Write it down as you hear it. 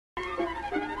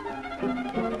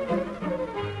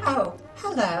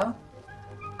Hello,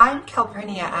 I'm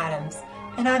Calpernia Addams,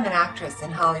 and I'm an actress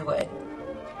in Hollywood.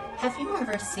 Have you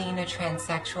ever seen a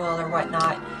transsexual or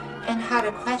whatnot and had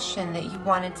a question that you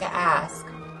wanted to ask?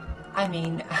 I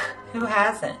mean, who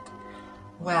hasn't?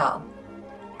 Well,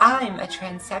 I'm a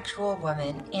transsexual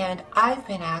woman, and I've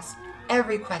been asked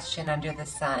every question under the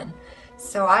sun.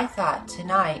 So I thought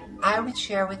tonight I would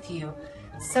share with you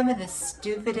some of the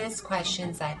stupidest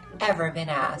questions I've ever been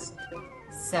asked.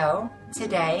 So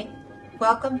today,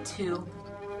 welcome to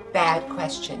Bad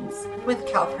Questions with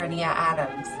Calpernia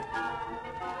Addams.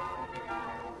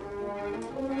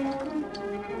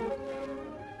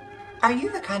 Are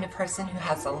you the kind of person who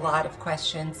has a lot of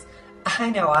questions?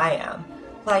 I know I am.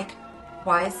 Like,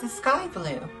 why is the sky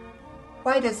blue?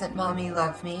 Why doesn't mommy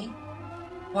love me?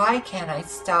 Why can't I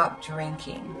stop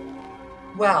drinking?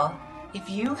 Well, if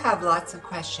you have lots of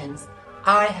questions,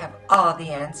 I have all the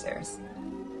answers.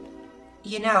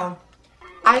 You know,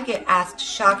 I get asked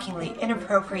shockingly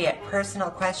inappropriate personal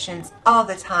questions all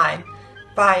the time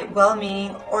by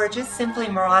well-meaning or just simply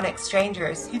moronic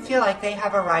strangers who feel like they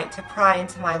have a right to pry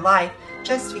into my life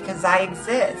just because I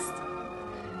exist.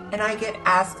 And I get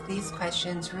asked these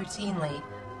questions routinely,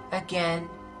 again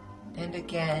and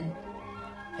again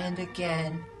and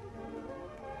again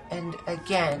and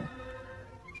again.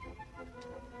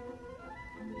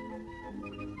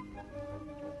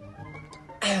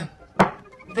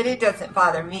 But it doesn't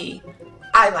bother me.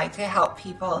 I like to help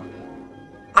people.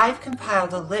 I've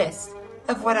compiled a list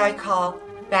of what I call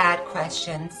bad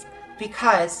questions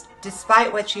because,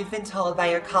 despite what you've been told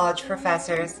by your college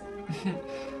professors,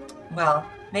 well,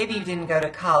 maybe you didn't go to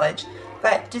college,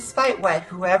 but despite what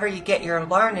whoever you get your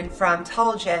learning from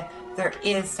told you, there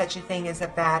is such a thing as a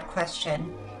bad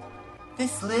question.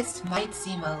 This list might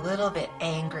seem a little bit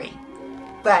angry,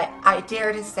 but I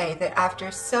dare to say that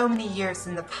after so many years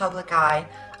in the public eye,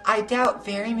 I doubt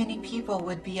very many people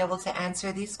would be able to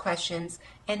answer these questions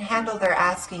and handle their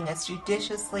asking as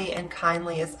judiciously and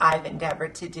kindly as I've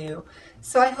endeavored to do.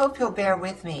 So I hope you'll bear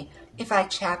with me if I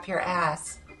chap your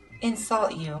ass,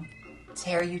 insult you,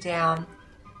 tear you down,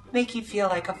 make you feel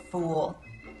like a fool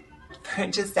for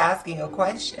just asking a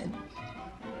question.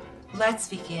 Let's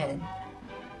begin.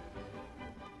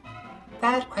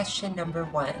 Bad question number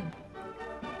 1.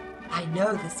 I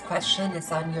know this question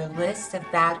is on your list of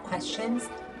bad questions,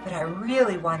 but I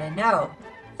really want to know.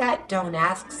 That don't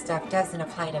ask stuff doesn't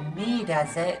apply to me,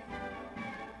 does it?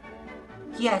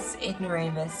 Yes,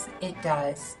 ignoramus, it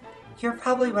does. You're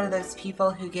probably one of those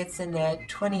people who gets in the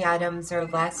 20 items or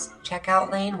less checkout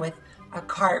lane with a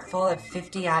cart full of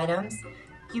 50 items.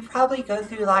 You probably go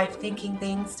through life thinking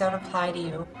things don't apply to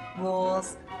you.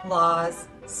 Rules, laws,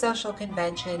 social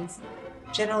conventions,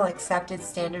 general accepted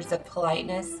standards of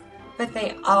politeness, but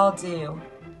they all do.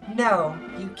 No,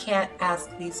 you can't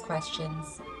ask these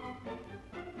questions.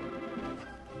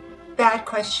 Bad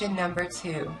question number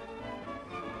 2.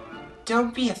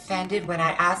 Don't be offended when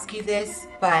I ask you this,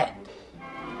 but ...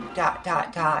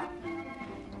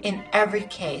 In every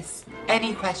case,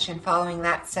 any question following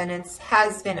that sentence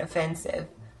has been offensive.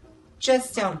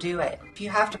 Just don't do it. If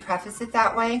you have to preface it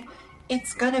that way,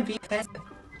 it's gonna be offensive.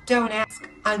 Don't ask.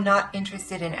 I'm not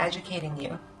interested in educating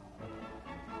you.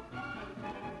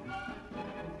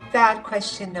 Bad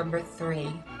question number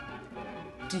 3.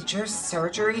 Did your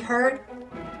surgery hurt?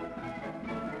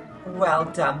 Well,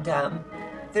 dum-dum,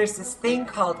 there's this thing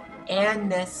called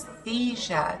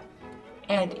anesthesia,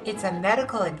 and it's a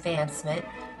medical advancement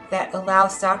that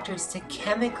allows doctors to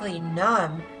chemically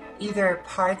numb either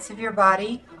parts of your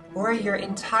body or your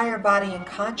entire body and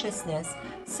consciousness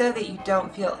so that you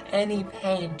don't feel any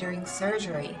pain during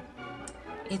surgery.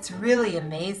 It's really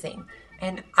amazing.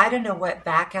 And I don't know what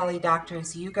back alley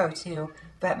doctors you go to,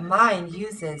 but mine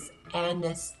uses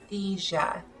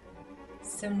anesthesia.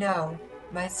 So no,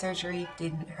 my surgery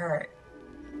didn't hurt.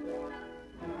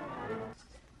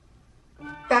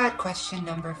 Bad question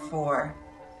number 4.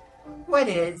 What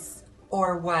is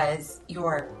or was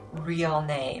your real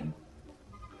name?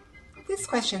 This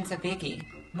question's a biggie.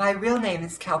 My real name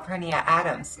is Calpurnia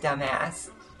Addams,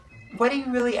 dumbass. What are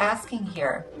you really asking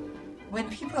here? When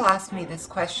people ask me this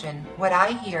question, what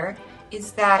I hear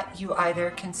is that you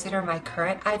either consider my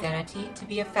current identity to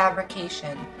be a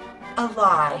fabrication, a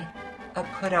lie, a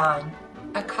put-on,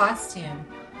 a costume,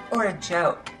 or a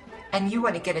joke, and you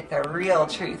want to get at the real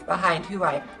truth behind who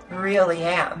I really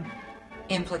am.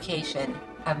 Implication,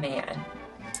 a man.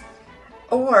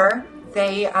 Or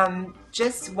they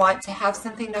just want to have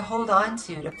something to hold on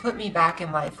to put me back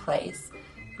in my place.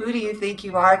 Who do you think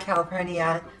you are,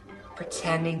 Calpurnia?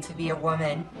 Pretending to be a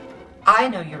woman. I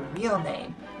know your real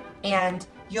name, and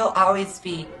you'll always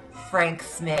be Frank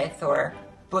Smith or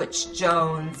Butch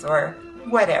Jones or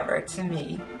whatever to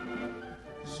me.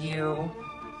 You.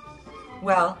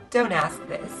 Well, don't ask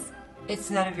this. It's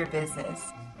none of your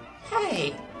business.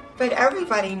 Hey, but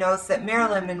everybody knows that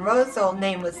Marilyn Monroe's old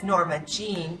name was Norma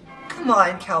Jean. Come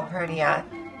on, Calpurnia.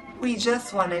 We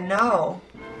just want to know.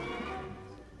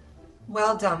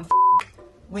 Well, dumb f***.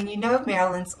 When you know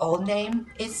Marilyn's old name,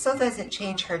 it still doesn't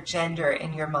change her gender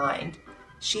in your mind.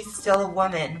 She's still a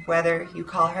woman, whether you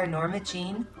call her Norma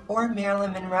Jean or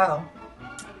Marilyn Monroe.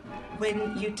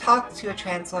 When you talk to a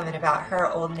trans woman about her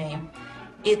old name,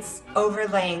 it's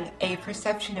overlaying a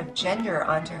perception of gender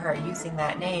onto her using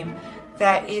that name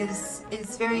that is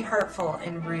very hurtful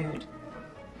and rude.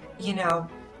 You know,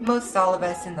 most all of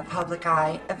us in the public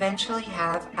eye eventually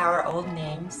have our old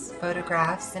names,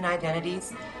 photographs, and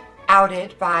identities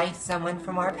outed by someone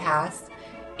from our past.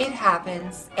 It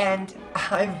happens, and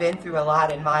I've been through a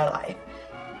lot in my life,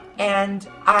 and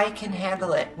I can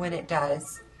handle it when it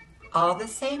does. All the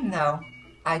same, though,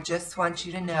 I just want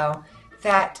you to know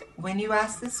that when you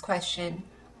ask this question,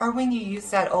 or when you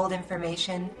use that old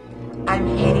information,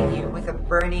 I'm hating you with a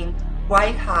burning,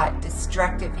 white-hot,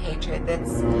 destructive hatred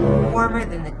that's warmer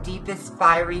than the deepest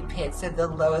fiery pits of the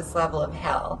lowest level of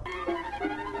hell.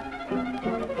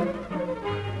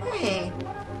 Hey,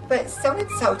 but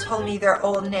so-and-so told me their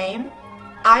old name.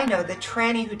 I know the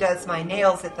tranny who does my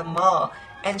nails at the mall,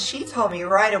 and she told me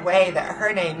right away that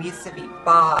her name used to be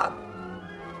Bob.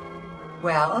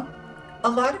 Well, a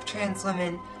lot of trans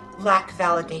women lack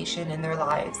validation in their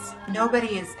lives.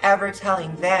 Nobody is ever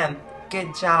telling them,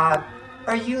 good job,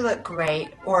 or you look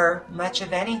great, or much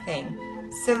of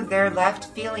anything. So they're left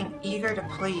feeling eager to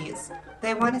please.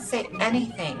 They want to say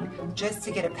anything just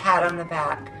to get a pat on the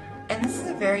back. And this is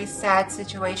a very sad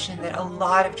situation that a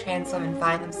lot of trans women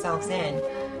find themselves in.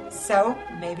 So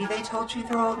maybe they told you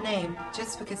their old name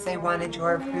just because they wanted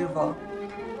your approval.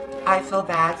 I feel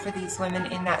bad for these women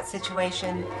in that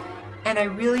situation, and I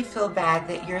really feel bad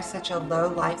that you're such a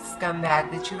low-life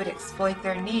scumbag that you would exploit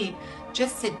their need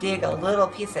just to dig a little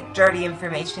piece of dirty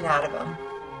information out of them.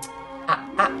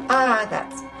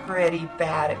 That's pretty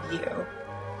bad of you.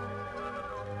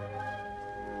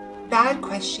 Bad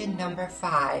question number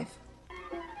 5.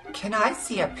 Can I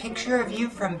see a picture of you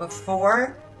from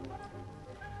before?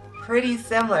 Pretty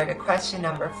similar to question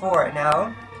number 4,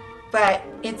 no? But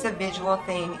it's a visual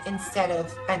thing instead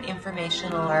of an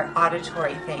informational or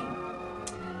auditory thing.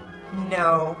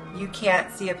 No, you can't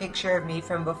see a picture of me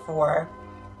from before.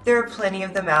 There are plenty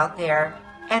of them out there,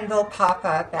 and they'll pop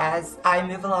up as I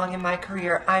move along in my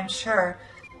career, I'm sure,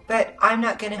 but I'm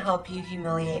not going to help you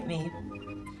humiliate me.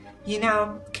 You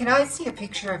know, can I see a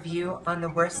picture of you on the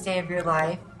worst day of your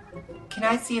life? Can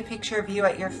I see a picture of you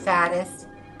at your fattest,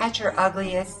 at your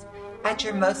ugliest, at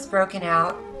your most broken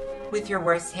out, with your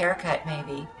worst haircut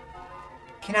maybe?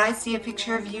 Can I see a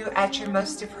picture of you at your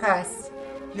most depressed,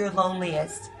 your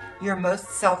loneliest, your most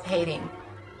self-hating?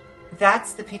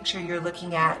 That's the picture you're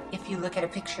looking at if you look at a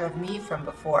picture of me from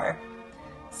before.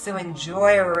 So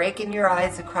enjoy raking your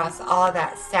eyes across all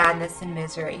that sadness and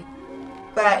misery.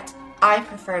 But I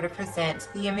prefer to present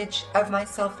the image of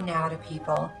myself now to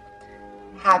people.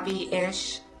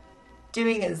 Happy-ish,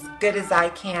 doing as good as I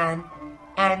can,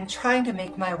 and trying to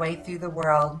make my way through the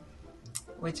world,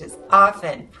 which is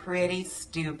often pretty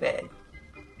stupid.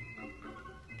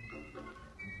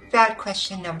 Bad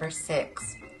question number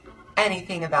 6.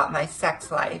 Anything about my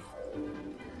sex life?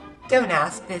 Don't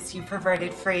ask this, you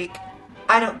perverted freak.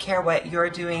 I don't care what you're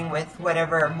doing with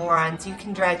whatever morons you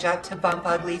can dredge up to bump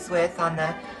uglies with on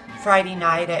the Friday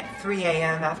night at 3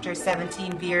 a.m. after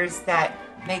 17 beers that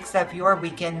makes up your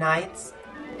weekend nights.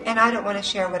 And I don't want to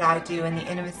share what I do in the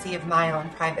intimacy of my own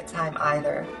private time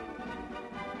either.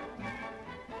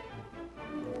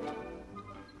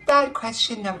 Bad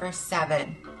question number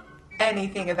 7.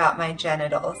 Anything about my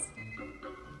genitals?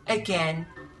 Again,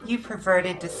 you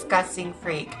perverted, disgusting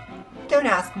freak. Don't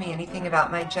ask me anything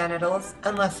about my genitals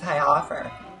unless I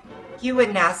offer. You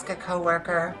wouldn't ask a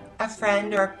coworker, a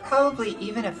friend, or probably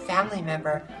even a family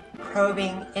member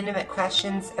probing, intimate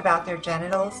questions about their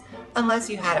genitals unless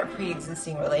you had a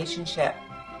pre-existing relationship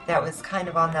that was kind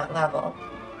of on that level.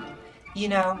 You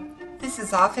know, this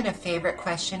is often a favorite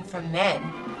question from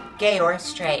men, gay or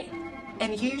straight,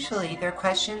 and usually their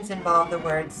questions involve the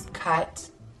words cut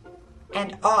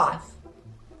and off.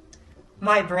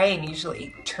 My brain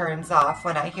usually turns off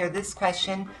when I hear this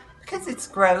question because it's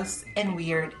gross and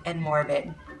weird and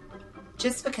morbid.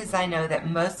 Just because I know that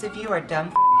most of you are dumb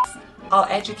f***s, I'll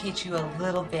educate you a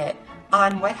little bit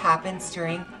on what happens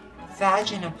during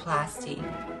vaginoplasty.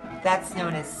 That's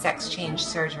known as sex change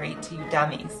surgery to you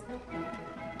dummies.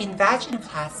 In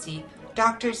vaginoplasty,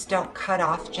 doctors don't cut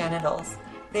off genitals.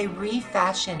 They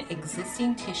refashion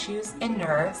existing tissues and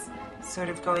nerves, sort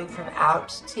of going from out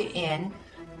to in,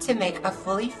 to make a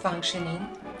fully functioning,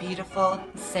 beautiful,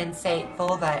 sensate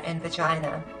vulva and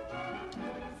vagina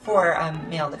for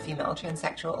male to female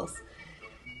transsexuals.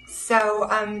 So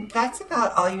that's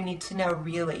about all you need to know,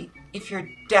 really. If you're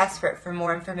desperate for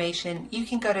more information, you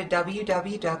can go to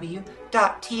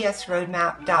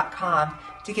www.tsroadmap.com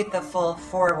to get the full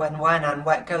 411 on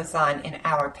what goes on in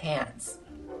our pants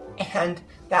and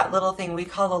that little thing we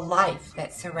call the life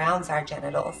that surrounds our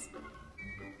genitals.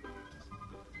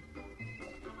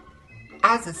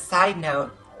 As a side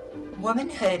note,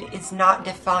 womanhood is not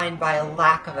defined by a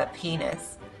lack of a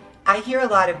penis. I hear a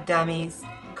lot of dummies,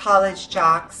 college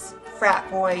jocks, frat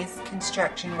boys,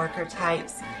 construction worker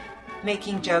types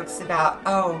making jokes about,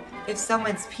 oh, if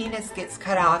someone's penis gets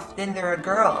cut off, then they're a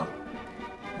girl.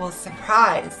 Well,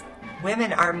 surprise,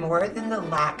 women are more than the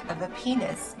lack of a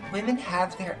penis. Women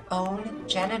have their own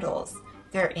genitals.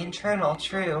 They're internal,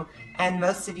 true, and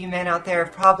most of you men out there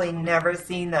have probably never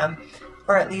seen them,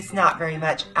 or at least not very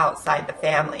much outside the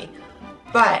family.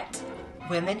 But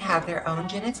women have their own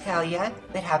genitalia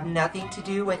that have nothing to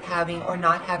do with having or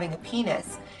not having a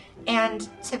penis. And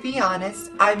to be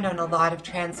honest, I've known a lot of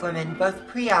trans women, both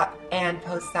pre-op and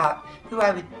post-op, who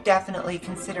I would definitely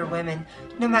consider women,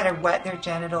 no matter what their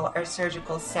genital or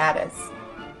surgical status.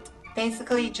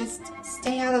 Basically, just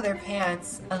stay out of their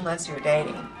pants unless you're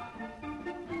dating.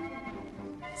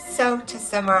 So, to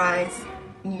summarize,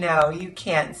 no, you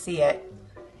can't see it.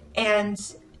 And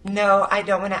no, I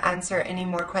don't want to answer any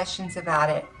more questions about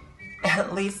it,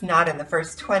 at least not in the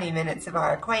first 20 minutes of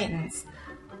our acquaintance.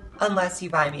 Unless you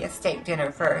buy me a steak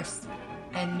dinner first.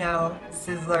 And no,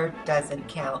 Sizzler doesn't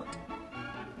count.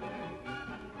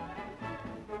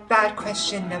 Bad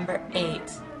question number 8.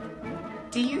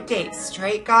 Do you date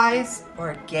straight guys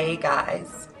or gay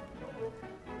guys?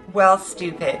 Well,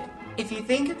 stupid. If you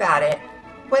think about it,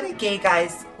 what do gay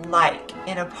guys like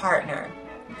in a partner?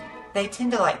 They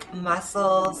tend to like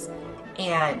muscles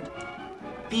and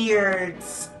beard,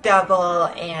 stubble,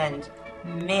 and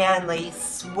manly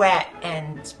sweat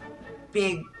and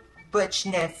big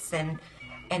butchness and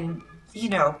you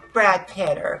know, Brad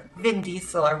Pitt or Vin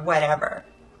Diesel or whatever.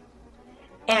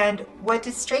 And what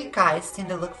do straight guys tend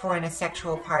to look for in a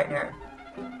sexual partner?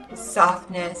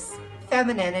 Softness,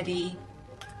 femininity,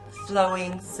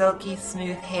 flowing, silky,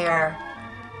 smooth hair,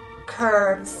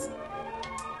 curves,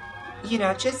 you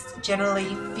know, just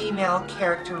generally female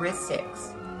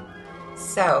characteristics.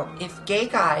 So if gay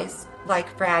guys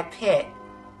like Brad Pitt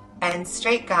and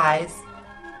straight guys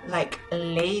like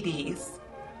ladies,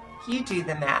 you do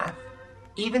the math.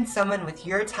 Even someone with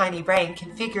your tiny brain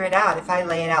can figure it out if I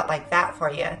lay it out like that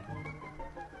for you.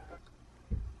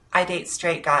 I date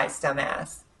straight guys,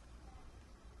 dumbass.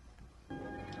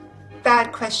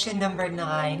 Bad question number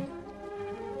 9.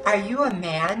 Are you a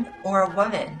man or a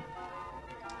woman?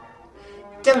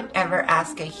 Don't ever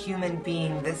ask a human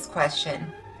being this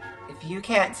question. If you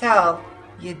can't tell,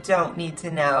 you don't need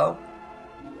to know.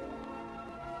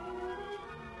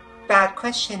 Bad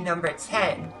question number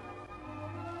 10.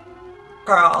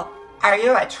 Girl, are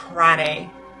you a tranny?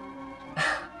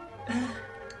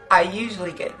 I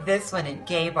usually get this one in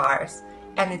gay bars,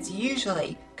 and it's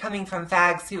usually coming from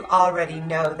fags who already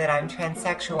know that I'm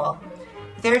transsexual.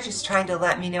 They're just trying to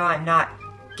let me know I'm not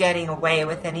getting away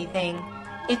with anything.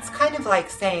 It's kind of like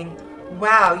saying,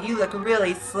 wow, you look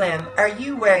really slim. Are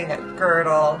you wearing a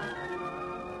girdle?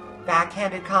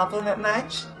 Backhanded compliment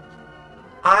much?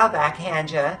 I'll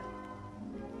backhand ya.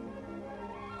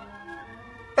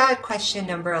 Bad question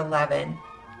number 11.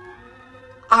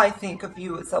 I think of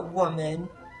you as a woman.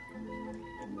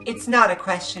 It's not a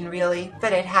question really,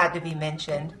 but it had to be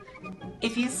mentioned.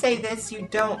 If you say this, you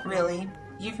don't really.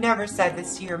 You've never said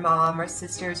this to your mom or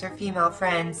sisters or female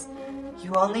friends.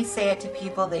 You only say it to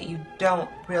people that you don't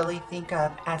really think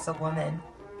of as a woman.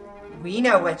 We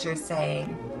know what you're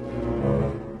saying.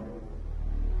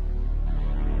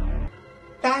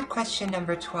 Bad question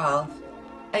number 12.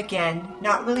 Again,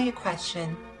 not really a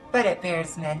question, but it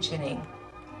bears mentioning.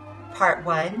 Part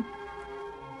 1.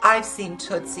 I've seen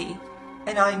Tootsie,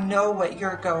 and I know what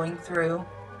you're going through.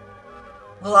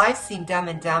 Well, I've seen Dumb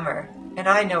and Dumber, and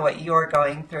I know what you're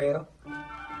going through.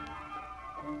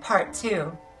 Part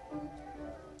 2.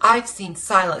 I've seen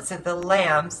Silence of the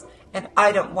Lambs, and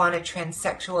I don't want a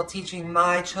transsexual teaching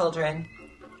my children.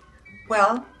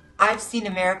 Well, I've seen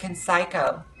American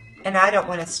Psycho, and I don't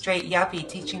want a straight yuppie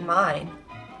teaching mine.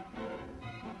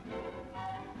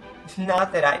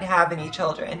 Not that I'd have any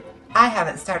children. I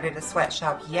haven't started a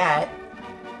sweatshop yet.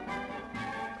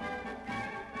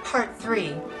 Part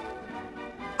 3.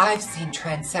 I've seen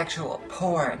transsexual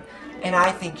porn, and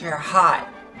I think you're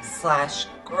hot,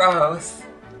 gross.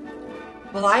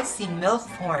 Well, I've seen MILF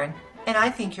porn, and I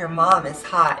think your mom is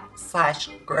hot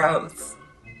gross.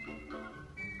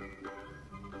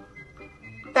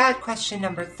 Bad question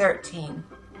number 13.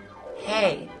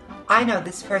 Hey, I know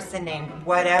this person named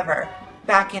whatever,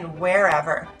 back in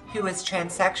wherever, who is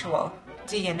transsexual.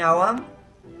 Do you know him?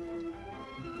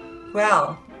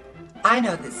 Well, I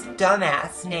know this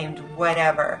dumbass named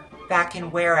whatever, back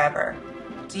in wherever.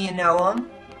 Do you know him?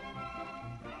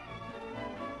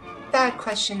 Bad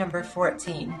question number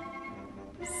 14.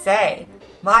 Say,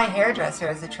 my hairdresser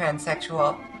is a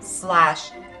transsexual,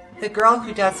 / the girl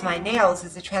who does my nails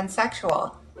is a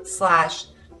transsexual,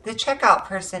 / the checkout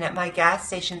person at my gas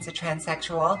station's a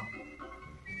transsexual.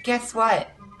 Guess what?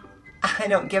 I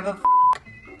don't give a f***.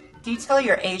 Do you tell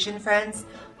your Asian friends,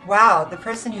 wow, the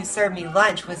person who served me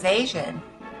lunch was Asian?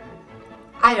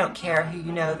 I don't care who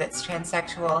you know that's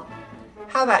transsexual.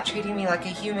 How about treating me like a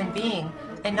human being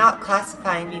and not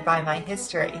classifying me by my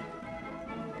history?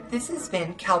 This has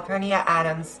been Calpernia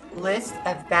Addams' list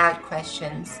of bad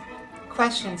questions.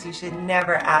 Questions you should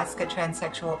never ask a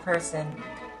transsexual person.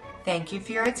 Thank you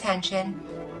for your attention,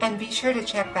 and be sure to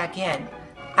check back in.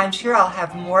 I'm sure I'll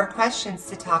have more questions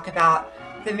to talk about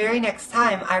the very next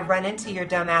time I run into your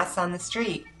dumb ass on the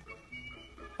street.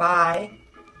 Bye.